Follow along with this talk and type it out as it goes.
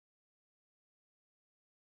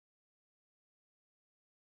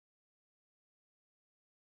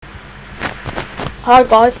Hi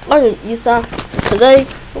guys, my name is Isa. Today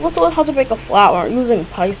we're going to learn how to make a flower using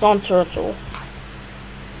Python Turtle.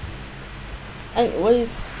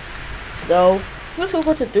 Anyways, so what we're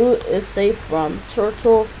going to do is say from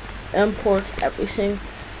Turtle imports everything.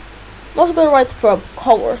 I'm also going to write from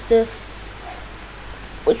color sys,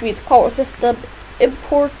 which means color system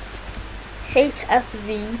imports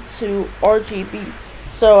HSV to RGB.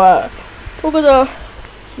 So we're gonna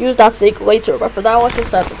use that sig later, but for now let's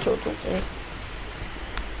just set the turtle sig.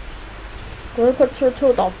 I'm gonna put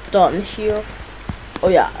turtle.done here. Oh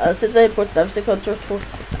yeah, since I imported everything from turtle,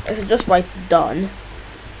 I should just write done.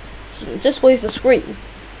 So it just waste the screen.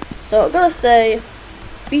 So I'm gonna say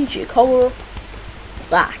BG color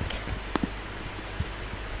black.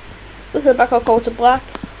 Let's set background color to black.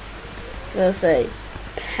 I'm gonna say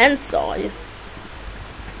pen size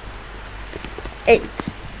 8.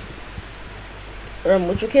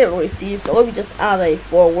 Which you can't really see, so let me just add a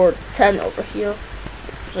forward 10 over here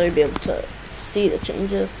so you'll be able to see the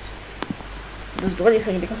changes. It doesn't do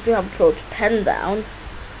anything because we have to wrote pen down,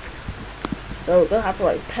 so we're gonna have to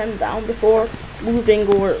write pen down before moving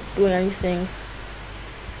or doing anything.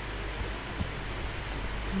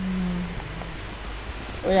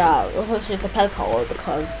 Yeah, let's change the pen color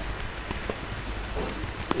because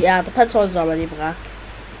yeah, the pen size is already black.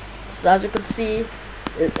 So as you can see,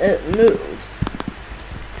 it moves.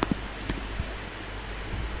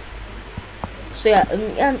 So yeah, in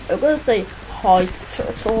the end, I'm gonna say hide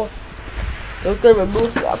turtle. So we're gonna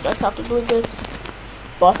remove the object after doing it.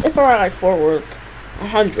 But if I write like forward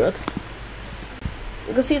 100,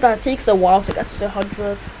 you can see that it takes a while to get to the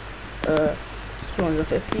 100,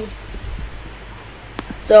 250.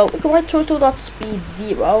 So we can write turtle.speed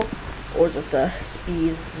 0, or just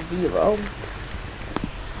speed 0.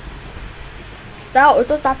 So now it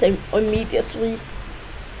does that immediately,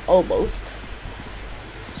 almost.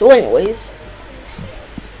 So anyways,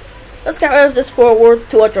 let's get rid of this forward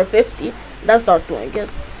 250 and then start doing it.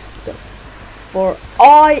 So for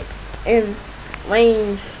I in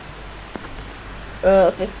range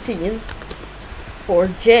 15, for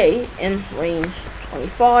J in range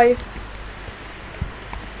 25.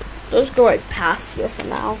 So let's go right past here for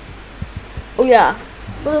now. Oh yeah,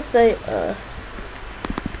 let's say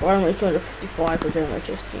for range 255 for J in range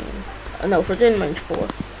 15. No, for J in range 4.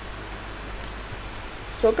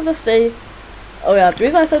 So we're gonna say, oh yeah, the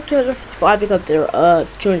reason I said 255 because they're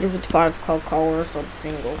 255 color or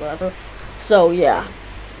something or whatever. So yeah,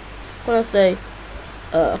 I'm gonna say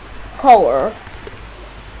color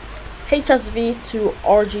HSV to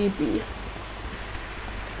RGB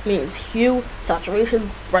means hue,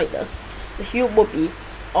 saturation, brightness. The hue will be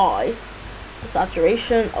I. The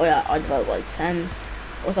saturation, oh yeah, I divided by 10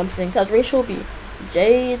 or something. Saturation will be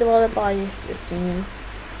J divided by 15.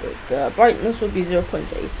 The brightness would be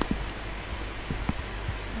 0.8.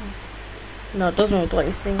 No, it doesn't do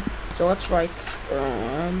anything. So let's write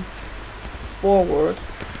forward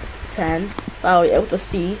 10. Now we're able to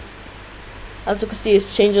see. As you can see, it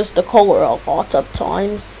changes the color a lot of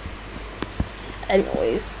times.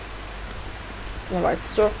 Anyways, I'm gonna write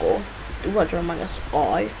circle 200 minus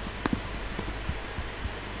I.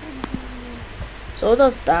 So it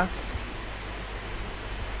does that.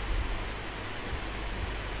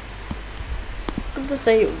 I'm gonna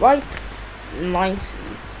say right 90.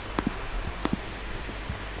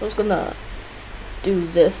 So I was gonna do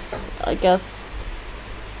this, I guess.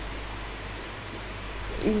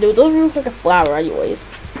 Even though it doesn't look like a flower anyways.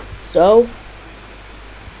 So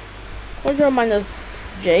 100 minus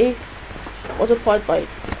J multiplied by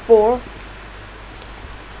 4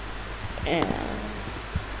 and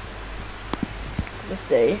let's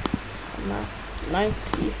say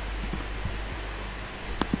 90.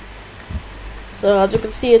 So as you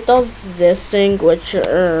can see, it does this thing which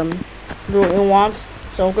really wants.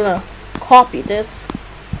 So I'm gonna copy this.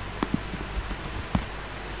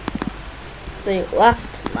 Say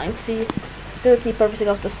left 90. Gonna keep everything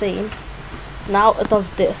else the same. So now it does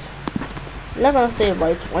this. I'm not gonna say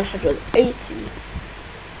right 180.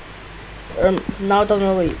 Now it doesn't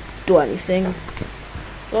really do anything.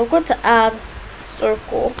 So I'm going to add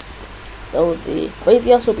circle. So the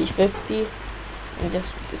radius will be 50 and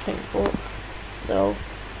just be 24. So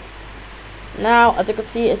now, as you can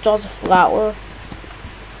see, it draws a flower.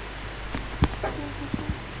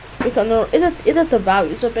 We can edit the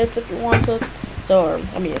values a bit if you want to. So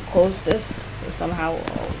let me close this somehow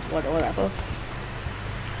or whatever.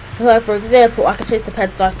 So for example, I can change the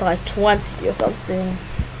pen size to like 20 or something.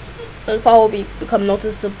 The file will become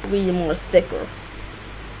noticeably more thicker.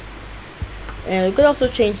 And you could also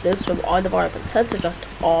change this from I divided by 10 to just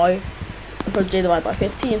I, and from J divided by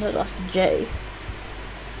 15 to just J.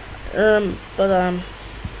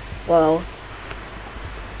 Well,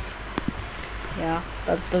 yeah,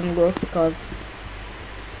 that doesn't work because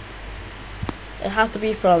it has to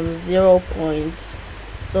be from 0 points,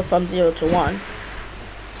 so from 0 to 1.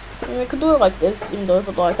 And you could do it like this, even though if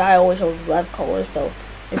it's like that, I always shows red color, so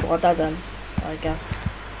if you want that, then I guess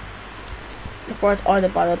before it's all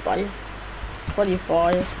divided by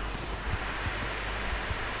 25.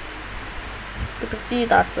 You can see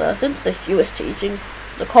that since the hue is changing,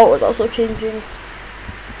 the color is also changing.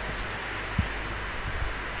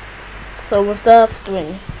 So instead of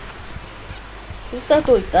doing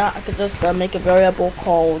that, I could just make a variable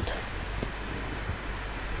called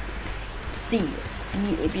C. C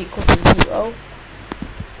would be equal to 0.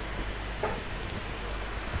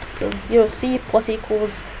 So here C plus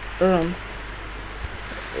equals 1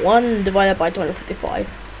 divided by 255.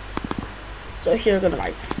 So here we're gonna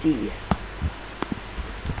write C.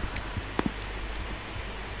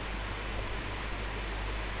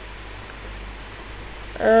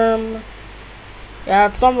 Yeah,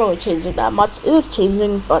 it's not really changing that much. It is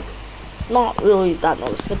changing, but it's not really that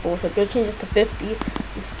noticeable. So if it changes to 50,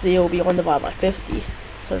 this C will be 1 divided by 50.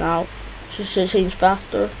 So now it should change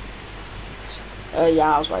faster.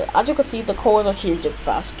 Yeah, I was right. As you can see, the colors are changing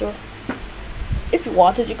faster. If you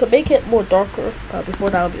wanted, you could make it more darker. Before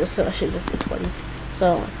that would be just changes to 20.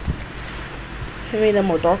 So if you made it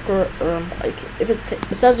more darker, like if it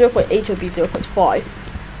instead of 0.8, it would be 0.5.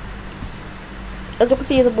 As you can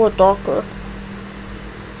see, it's more darker.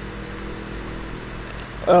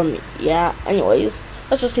 Yeah, anyways,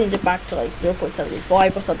 let's just change it back to like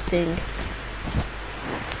 0.75 or something. I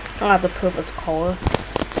don't have the perfect color.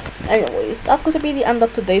 Anyways, that's going to be the end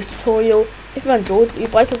of today's tutorial. If you enjoyed,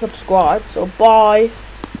 leave a like and subscribe. So bye.